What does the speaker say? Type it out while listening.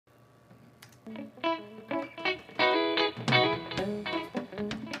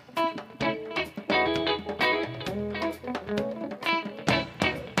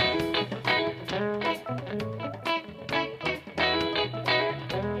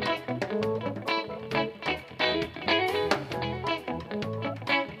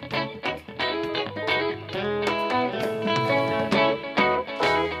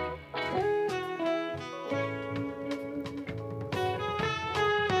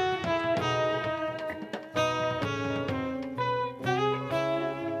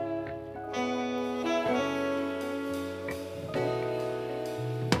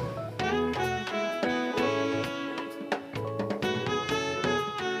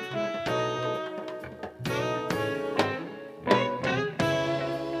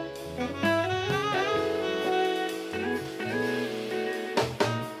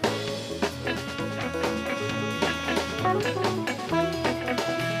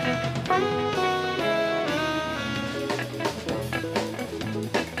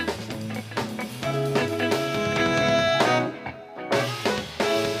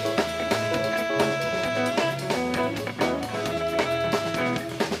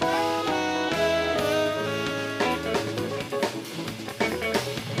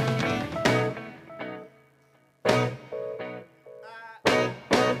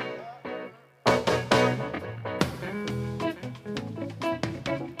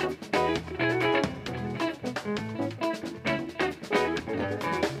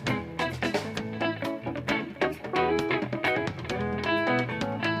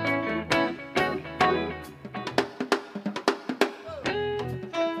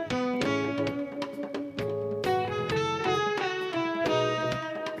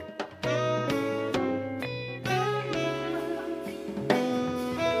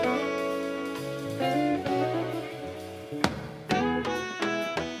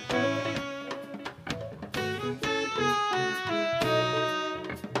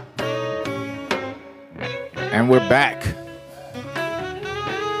And we're back.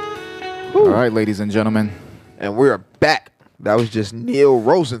 Whew. All right, ladies and gentlemen. And we're back. That was just Neal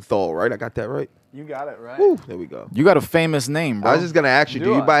Rosenthal, right? I got that right? You got it right. Whew, there we go. You got a famous name, bro. I was just going to ask you,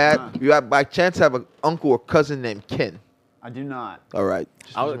 do you by chance have an uncle or cousin named Ken? I do not. All right.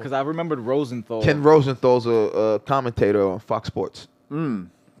 Because I remembered Rosenthal. Ken Rosenthal's a commentator on Fox Sports.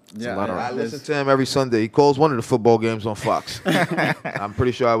 Yeah, I listen to him every Sunday. He calls one of the football games on Fox. I'm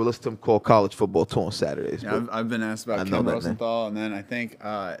pretty sure I would listen to him call college football too on Saturdays. Yeah, I've been asked about Ken Rosenthal, and then I think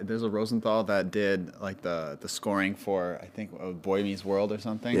there's a Rosenthal that did like the scoring for, I think, Boy Meets World or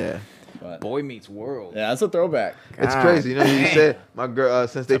something. Yeah. But, Boy Meets World. Yeah, that's a throwback. It's crazy. You know, you said my girl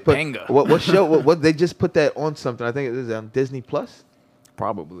since they put what show what they just put that on something. I think it is on Disney Plus.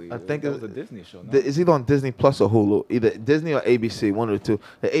 Probably. I think it was a Disney show. No? It's either on Disney Plus or Hulu. Either Disney or ABC, one of the two.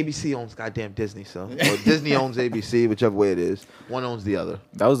 The ABC owns goddamn Disney, so or Disney owns ABC, whichever way it is. One owns the other.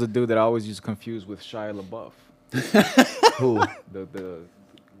 That was the dude that I always used to confuse with Shia LaBeouf. Who?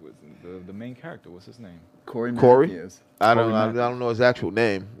 The main character. What's his name? Corey. Matthews. I don't know his actual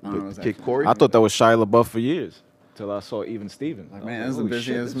name. Kid Corey. I thought that was Shia LaBeouf for years. Till I saw Even Stevens. Like, man, that's the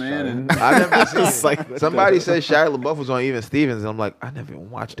busiest man. I never seen it. Somebody said Shia LaBeouf was on Even Stevens, and I'm like, I never even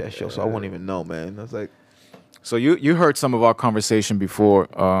watched that show, so I wouldn't even know, man. I was like, so you heard some of our conversation before.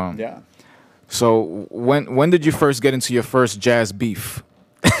 Yeah. So when did you first get into your first jazz beef?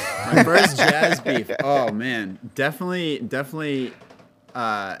 My first jazz beef. Oh man, definitely.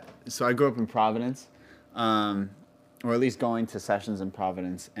 So I grew up in Providence, or at least going to sessions in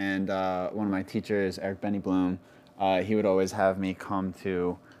Providence, and one of my teachers, Eric Benny Bloom. He would always have me come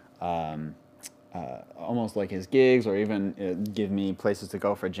to almost like his gigs, or even give me places to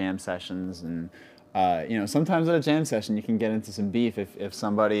go for jam sessions. And sometimes at a jam session you can get into some beef if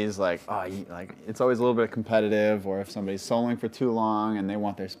somebody's like, it's always a little bit competitive, or if somebody's soloing for too long and they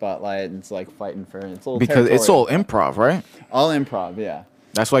want their spotlight, and it's like fighting for it's a little because it's all improv, right? All improv, yeah.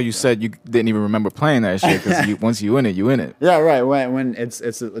 That's why you said you didn't even remember playing that shit, because once you in it, you in it. Yeah, right. When it's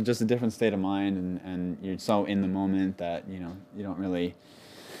just a different state of mind, and you're so in the moment that you don't really.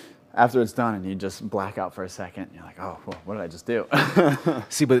 After it's done and you just black out for a second, you're like, oh, well, what did I just do?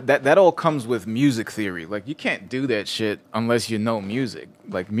 See, but that all comes with music theory. Like, you can't do that shit unless you know music.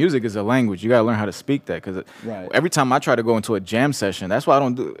 Like, music is a language. You got to learn how to speak that. Because every time I try to go into a jam session, that's why I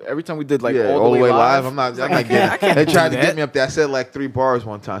don't do. Every time we did all the way live, I'm not getting. They tried to get me up there. I said like 3 bars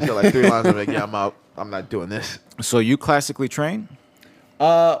one time. I said like 3 lines. I'm like, yeah, I'm out. I'm not doing this. So you classically trained?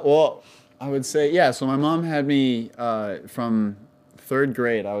 Well, I would say, yeah. So my mom had me from 3rd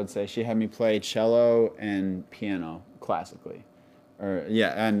grade, I would say. She had me play cello and piano classically.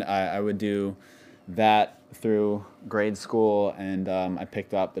 And I would do that through grade school, and I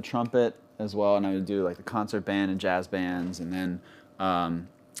picked up the trumpet as well, and I would do like the concert band and jazz bands, and then I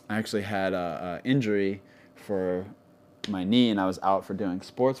actually had a injury for my knee, and I was out for doing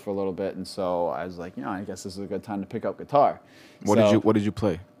sports for a little bit, and so I was like, I guess this is a good time to pick up guitar. What did you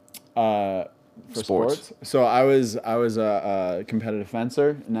play? For sports. So I was a competitive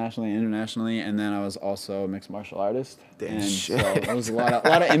fencer nationally and internationally, and then I was also a mixed martial artist. Damn So shit. there was a lot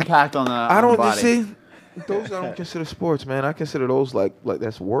of impact on the body. See. Those I don't consider sports, man. I consider those like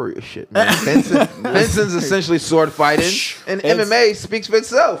that's warrior shit, man. Fencing's essentially sword fighting, and MMA speaks for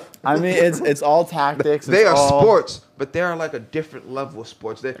itself. I mean, it's all tactics. They are sports, but they are like a different level of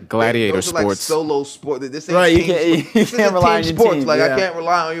sports. Gladiator those are like sports. solo sport. This ain't Right, team you can't rely on your sports. team, Like yeah. I can't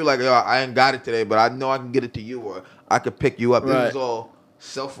rely on you. Like I ain't got it today, but I know I can get it to you, or I could pick you up. Right. This is all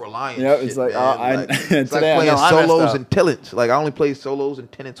self-reliant. Yep, shit, it's like, man. It's like today I playing know I messed solos up. and tenants. Like I only played solos and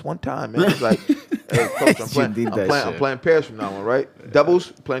tenants one time, man. It's like, hey, coach, I'm playing pairs from now on, right?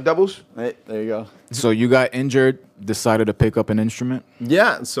 Playing doubles. Right, there you go. So you got injured, decided to pick up an instrument?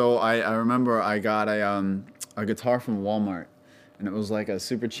 Yeah, so I remember I got a guitar from Walmart, and it was like a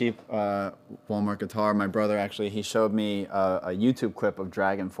super cheap Walmart guitar. My brother actually, he showed me a YouTube clip of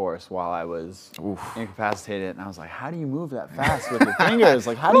Dragon Force while I was incapacitated, and I was like, how do you move that fast with your fingers?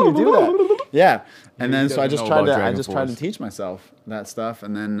 Like, how do you do that? Yeah, and then so I just tried to teach myself that stuff,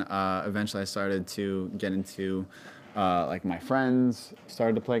 and then eventually I started to get into like my friends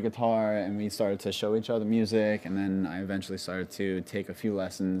started to play guitar, and we started to show each other music, and then I eventually started to take a few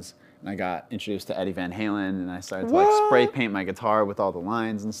lessons, and I got introduced to Eddie Van Halen, and I started to like spray paint my guitar with all the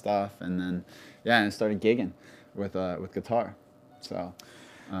lines and stuff, and then and I started gigging with guitar. So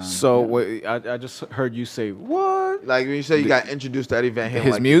I just heard you say what? Like when you say you got introduced to Eddie Van Halen,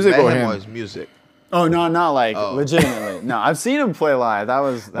 His like, music or him? Or his music? Oh no, not like legitimately. No, I've seen him play live. That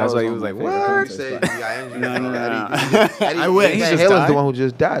was like, he one was of my like, favorite what? concerts, Say, but- yeah, No. I wish. Eddie He Van just Halen's died? the one who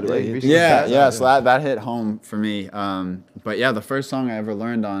just died, right? He recently Yeah, died. so that hit home for me. But yeah, the first song I ever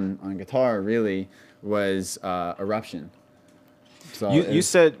learned on guitar really was Eruption. So You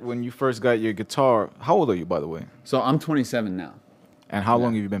said when you first got your guitar, how old are you, by the way? So I'm 27 now. And how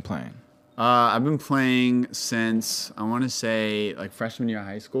long have you been playing? I've been playing since, I want to say, like freshman year of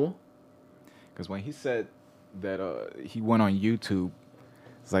high school. Because when he said that he went on YouTube,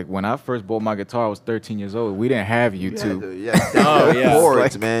 it's like when I first bought my guitar, I was 13 years old. We didn't have YouTube.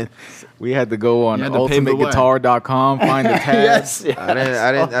 Chords, man. We had to go on You had to pave the way. ultimateguitar.com, find the tabs. Yes.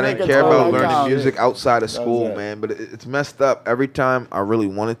 I didn't care about learning music outside of school, man. But it's messed up. Every time I really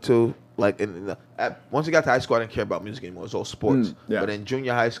wanted to, like once I got to high school, I didn't care about music anymore. It was all sports. Yeah. But in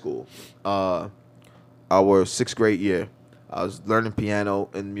junior high school, our 6th grade year, I was learning piano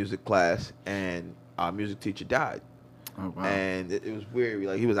in music class, and our music teacher died. Oh, wow. And it was weird.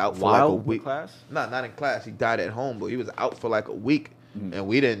 Like he was out for like a week. Class? Not in class. He died at home, but he was out for like a week, and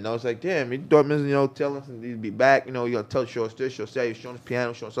we didn't know. It's like, damn, he thought, telling us he'd be back. You got to show us this, show us that. He's showing us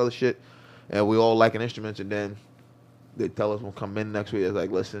piano, showing us other shit, and we all liking instruments. And then they tell us we'll come in next week. It's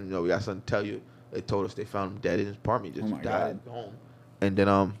like, listen, we got something to tell you. They told us they found him dead in his apartment. He just died at home. And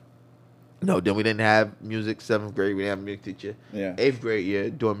then then we didn't have music. 7th grade, we didn't have a music teacher. Yeah. 8th grade year,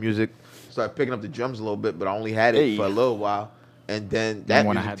 doing music. Started picking up the drums a little bit, but I only had it for a little while. And then that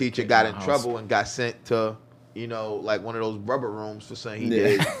music teacher got in trouble and got sent to, like one of those rubber rooms for something he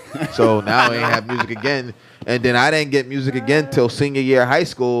did. So now I ain't have music again. And then I didn't get music again till senior year of high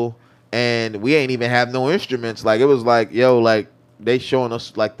school, and we ain't even have no instruments. Like it was like, they showing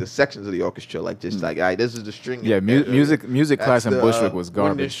us like the sections of the orchestra, like just like, all right, this is the string. Yeah, music That's class in the, Bushwick was wind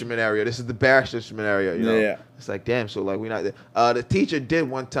garbage. instrument area. This is the bass instrument area. Yeah. It's like, damn. So like we not there. The teacher did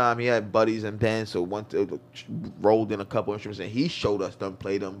one time. He had buddies and bands, so rolled in a couple instruments, and he showed us them,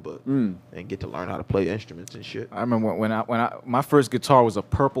 play them, but didn't get to learn how to play instruments and shit. I remember when I my first guitar was a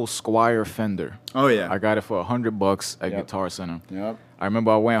purple Squire Fender. Oh yeah. I got it for $100 at Guitar Center. Yep. I remember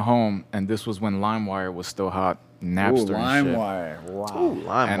I went home, and this was when LimeWire was still hot. Napster and shit. LimeWire. Wow. Ooh,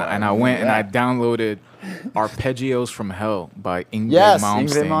 LimeWire. And I went and I downloaded Arpeggios from Hell by Ingrid Yes, Malmsteen.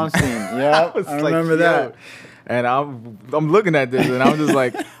 Ingrid Malmsteen. Yep, was I like, remember that. And I'm looking at this, and I'm just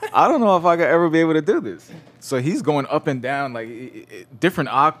like, I don't know if I could ever be able to do this. So he's going up and down, like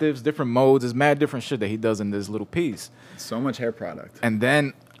different octaves, different modes. There's mad different shit that he does in this little piece. So much hair product. And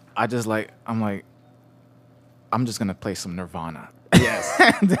then I'm just gonna play some Nirvana. Yes.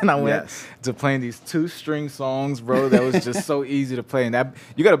 And then I went to playing these 2-string songs, bro. That was just so easy to play. And that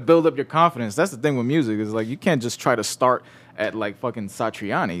you got to build up your confidence. That's the thing with music is like you can't just try to start at like fucking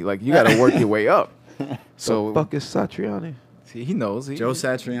Satriani. Like you got to work your way up. So fuck is Satriani? He knows. Joe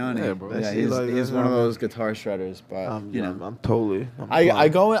Satriani. Yeah, bro. Yeah, he's one of those guitar shredders. But I'm totally. I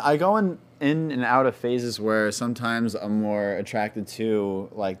go in and out of phases where sometimes I'm more attracted to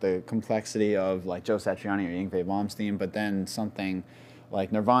like the complexity of like Joe Satriani or Yngwie Malmsteen, but then something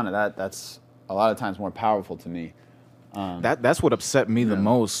like Nirvana that's a lot of times more powerful to me. That's what upset me the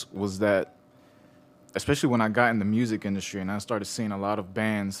most was that, especially when I got in the music industry and I started seeing a lot of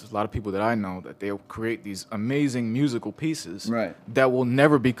bands, a lot of people that I know, that they'll create these amazing musical pieces that will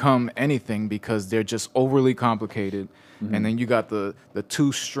never become anything because they're just overly complicated. Mm-hmm. And then you got the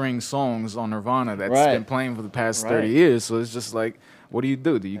 2-string songs on Nirvana that's been playing for the past 30 years. So it's just like, what do?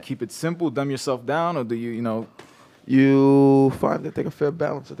 Do you keep it simple, dumb yourself down, or do you find that they a fair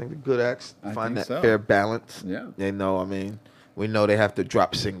balance? I think the good acts find that fair balance. Yeah. They know, I mean, we know they have to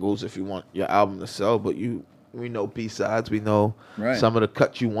drop singles if you want your album to sell, but we know B-sides. We know some of the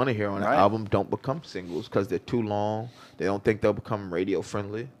cuts you want to hear on an album don't become singles because they're too long. They don't think they'll become radio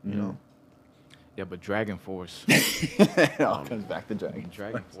friendly, you know? Yeah, but Dragon Force. It all comes back to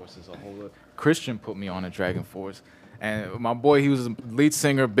Dragon Force is a whole lot. Christian put me on a Dragon Force. And my boy, he was a lead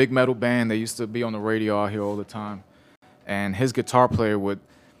singer, big metal band. They used to be on the radio out here all the time. And his guitar player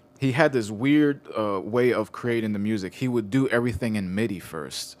he had this weird way of creating the music. He would do everything in MIDI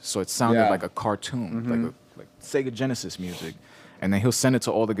first. So it sounded like a cartoon, like Sega Genesis music. And then he'll send it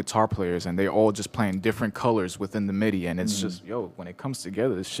to all the guitar players, and they're all just playing different colors within the MIDI. And it's just, when it comes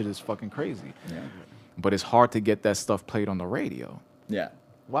together, this shit is fucking crazy. Yeah. But it's hard to get that stuff played on the radio. Yeah.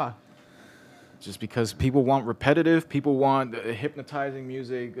 Why? Just because people want repetitive, people want hypnotizing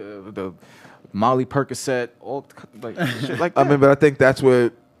music, the Molly Percocet, all like shit like that. I mean, but I think that's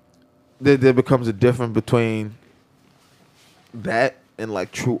where there becomes a difference between that and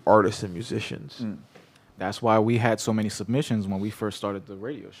like true artists and musicians. That's why we had so many submissions when we first started the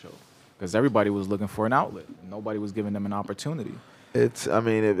radio show, because everybody was looking for an outlet. Nobody was giving them an opportunity. With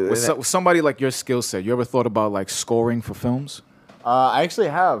somebody like your skill set, you ever thought about like scoring for films? I actually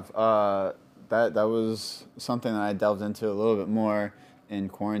have. That was something that I delved into a little bit more in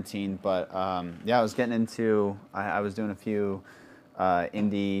quarantine. But I was getting into. I was doing a few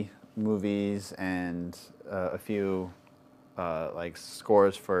indie movies and a few like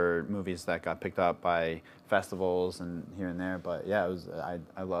scores for movies that got picked up by festivals and here and there. But yeah,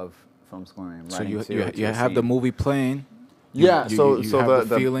 I love film scoring. So you have the movie playing. So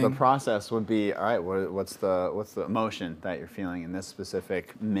the process would be, all right, what's the emotion that you're feeling in this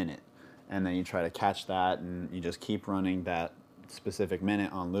specific minute, and then you try to catch that, and you just keep running that specific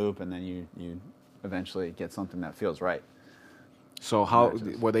minute on loop, and then you eventually get something that feels right. So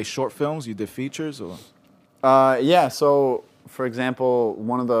were they short films? You did features or? So for example,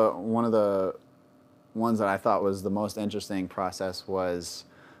 one of the ones that I thought was the most interesting process was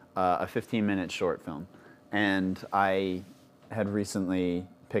a 15-minute short film, and I had recently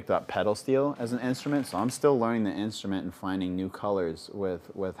picked up pedal steel as an instrument, so I'm still learning the instrument and finding new colors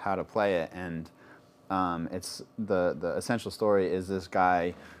with how to play it. And it's the essential story is this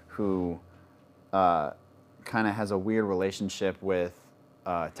guy who kind of has a weird relationship with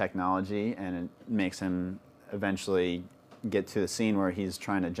technology, and it makes him eventually get to the scene where he's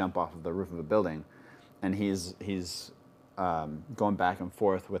trying to jump off of the roof of a building, and he's going back and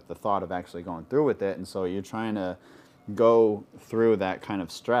forth with the thought of actually going through with it. And so you're trying to go through that kind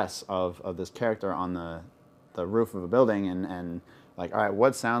of stress of this character on the roof of a building, and like, all right,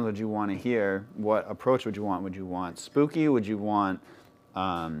 what sounds would you want to hear? What approach would you want? Would you want spooky? Would you want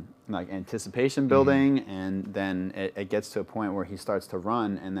like anticipation building? And then it gets to a point where he starts to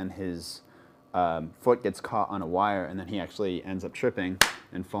run, and then his foot gets caught on a wire, and then he actually ends up tripping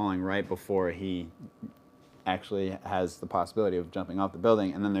and falling right before he actually has the possibility of jumping off the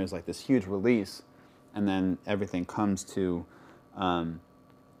building. And then there's like this huge release, and then everything comes to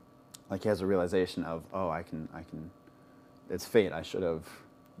like he has a realization of, oh, I can it's fate. You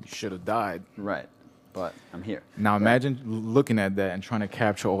should have died. Right. But I'm here. Now imagine looking at that and trying to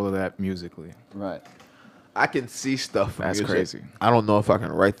capture all of that musically. Right. I can see stuff from music. That's crazy. I don't know if I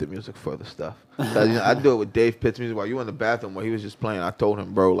can write the music for the stuff. I do it with Dave Pitt's music. While you were in the bathroom where he was just playing, I told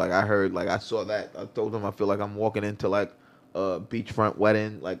him, bro, like I saw that. I told him I feel like I'm walking into like a beachfront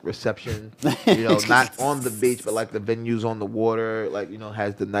wedding, like reception. Not on the beach, but like the venues on the water, like,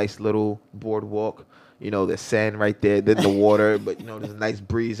 has the nice little boardwalk. There's sand right there, then the water, but there's a nice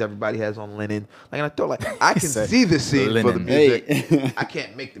breeze. Everybody has on linen. Like, and I thought, like, I can see the scene for the music. Hey. I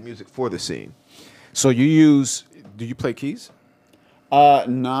can't make the music for the scene. So do you play keys?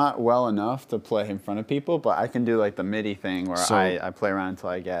 Not well enough to play in front of people, but I can do like the MIDI thing where I play around until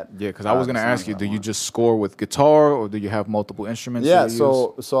I get. Yeah, because I was gonna ask you, do you just score with guitar or do you have multiple instruments? Yeah,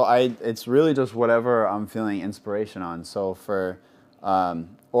 so it's really just whatever I'm feeling inspiration on. So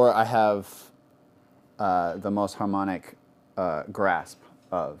or I have the most harmonic grasp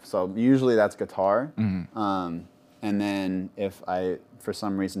of. So usually that's guitar, and then if I for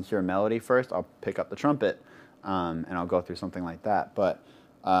some reason hear a melody first, I'll pick up the trumpet. And I'll go through something like that. But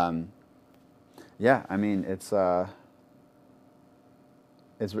yeah, I mean, it's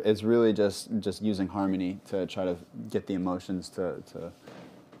really just using harmony to try to get the emotions to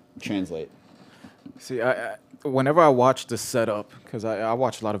translate. See, whenever I watch the setup, because I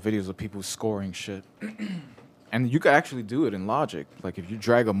watch a lot of videos of people scoring shit, and you can actually do it in Logic. Like if you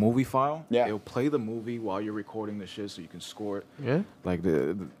drag a movie file, it'll play the movie while you're recording the shit, so you can score it. Yeah. Like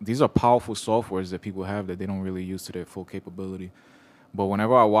these are powerful softwares that people have that they don't really use to their full capability. But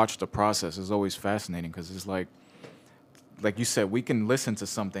whenever I watch the process, it's always fascinating because it's like you said, we can listen to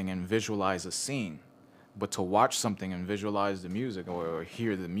something and visualize a scene, but to watch something and visualize the music or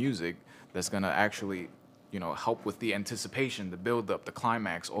hear the music, that's gonna actually, help with the anticipation, the build up, the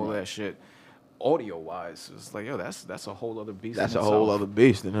climax, all that shit. Audio wise, it's like, yo, that's a whole other beast. That's a whole other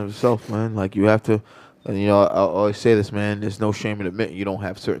beast in itself, man. Like you have to, I always say this, man. There's no shame in admitting you don't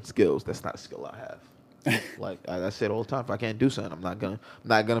have certain skills. That's not a skill I have. Like I say it all the time. If I can't do something, I'm not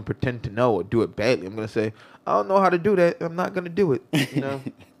gonna pretend to know or do it badly. I'm gonna say I don't know how to do that. I'm not gonna do it.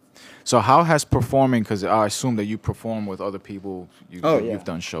 So how has performing? Because I assume that you perform with other people. You've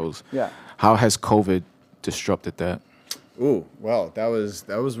done shows. Yeah. How has COVID disrupted that? Ooh, well, that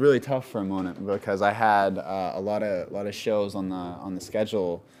was really tough for a moment because I had a lot of shows on the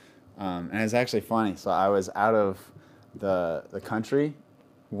schedule, and it's actually funny. So I was out of the country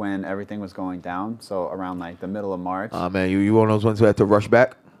when everything was going down. So around like the middle of March. Oh man, you one of those ones who had to rush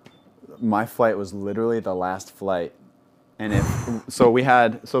back? My flight was literally the last flight, and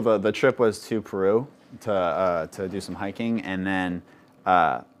the trip was to Peru to do some hiking, and then.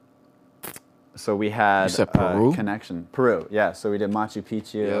 So we had Peru? Connection. Peru, yeah. So we did Machu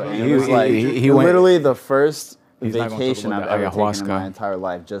Picchu. Yeah, and it was like literally the first vacation I've ever taken in my entire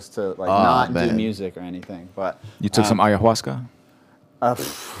life, just to not do music or anything. But you took some ayahuasca? Well,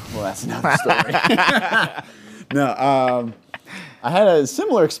 that's another story. No, I had a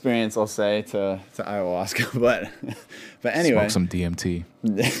similar experience, I'll say, to ayahuasca, but anyway. Smoke some DMT.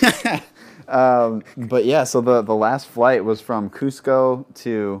 But yeah, so the last flight was from Cusco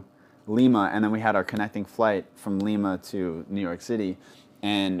to Lima, and then we had our connecting flight from Lima to New York City,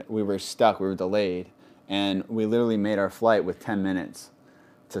 and we were stuck, we were delayed, and we literally made our flight with 10 minutes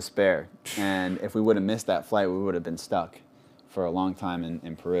to spare, and if we would have missed that flight, we would have been stuck for a long time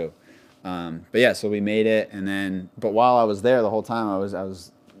in Peru. But yeah, so we made it, but while I was there the whole time, I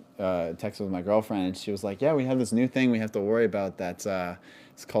was texting with my girlfriend, and she was like, yeah, we have this new thing we have to worry about that's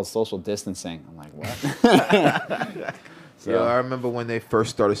it's called social distancing. I'm like, what? So I remember when they first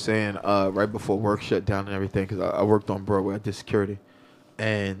started saying right before work shut down and everything, because I worked on Broadway, I did security,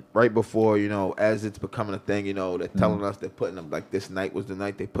 and right before, as it's becoming a thing, they're telling us they're putting up, like this night was the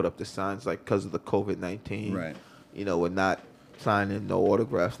night they put up the signs, like because of the COVID-19, right? We're not signing, no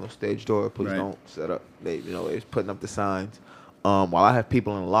autographs, no stage door, please don't set up. They, they're putting up the signs. While I have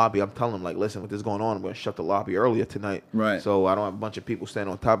people in the lobby, I'm telling them, like, listen, with this going on, I'm going to shut the lobby earlier tonight. Right. So I don't have a bunch of people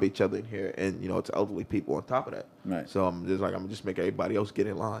standing on top of each other in here, and, it's elderly people on top of that. Right. So I'm just make everybody else get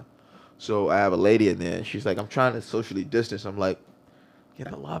in line. So I have a lady in there, and she's like, I'm trying to socially distance. I'm like, get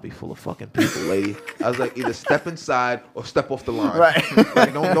in a lobby full of fucking people, lady. I was like, either step inside or step off the line. Right.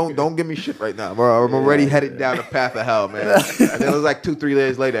 Like, don't give me shit right now. I'm already headed down the path of hell, man. And then it was like 2-3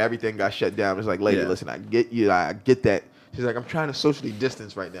 days later, everything got shut down. It's like, lady, listen, I get you. I get that. She's like, I'm trying to socially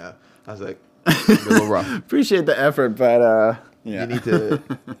distance right now. I was like, a little rough. Appreciate the effort, but you need to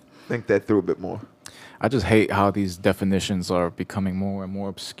think that through a bit more. I just hate how these definitions are becoming more and more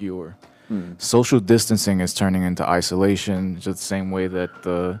obscure. Social distancing is turning into isolation, just the same way that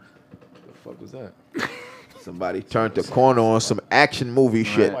the fuck was that? Somebody turned the corner on some action movie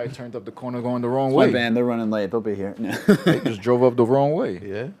shit. Somebody turned up the corner going the wrong way. My band, they're running late. They'll be here. They just drove up the wrong way.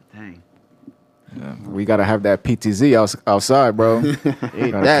 Yeah. Dang. Yeah, we gotta have that PTZ outside, bro.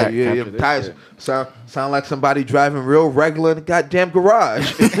 Ain't that? Your tires sound like somebody driving real regular in the goddamn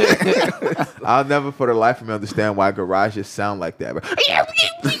garage. I'll never for the life of me understand why garages sound like that,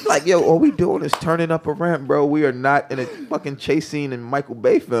 bro. Like, yo, all we doing is turning up a ramp, bro. We are not in a fucking chase scene in Michael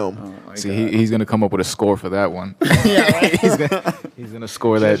Bay film. Oh, see, he's gonna come up with a score for that one. Yeah, right? he's gonna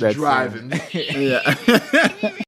score that driving. Yeah.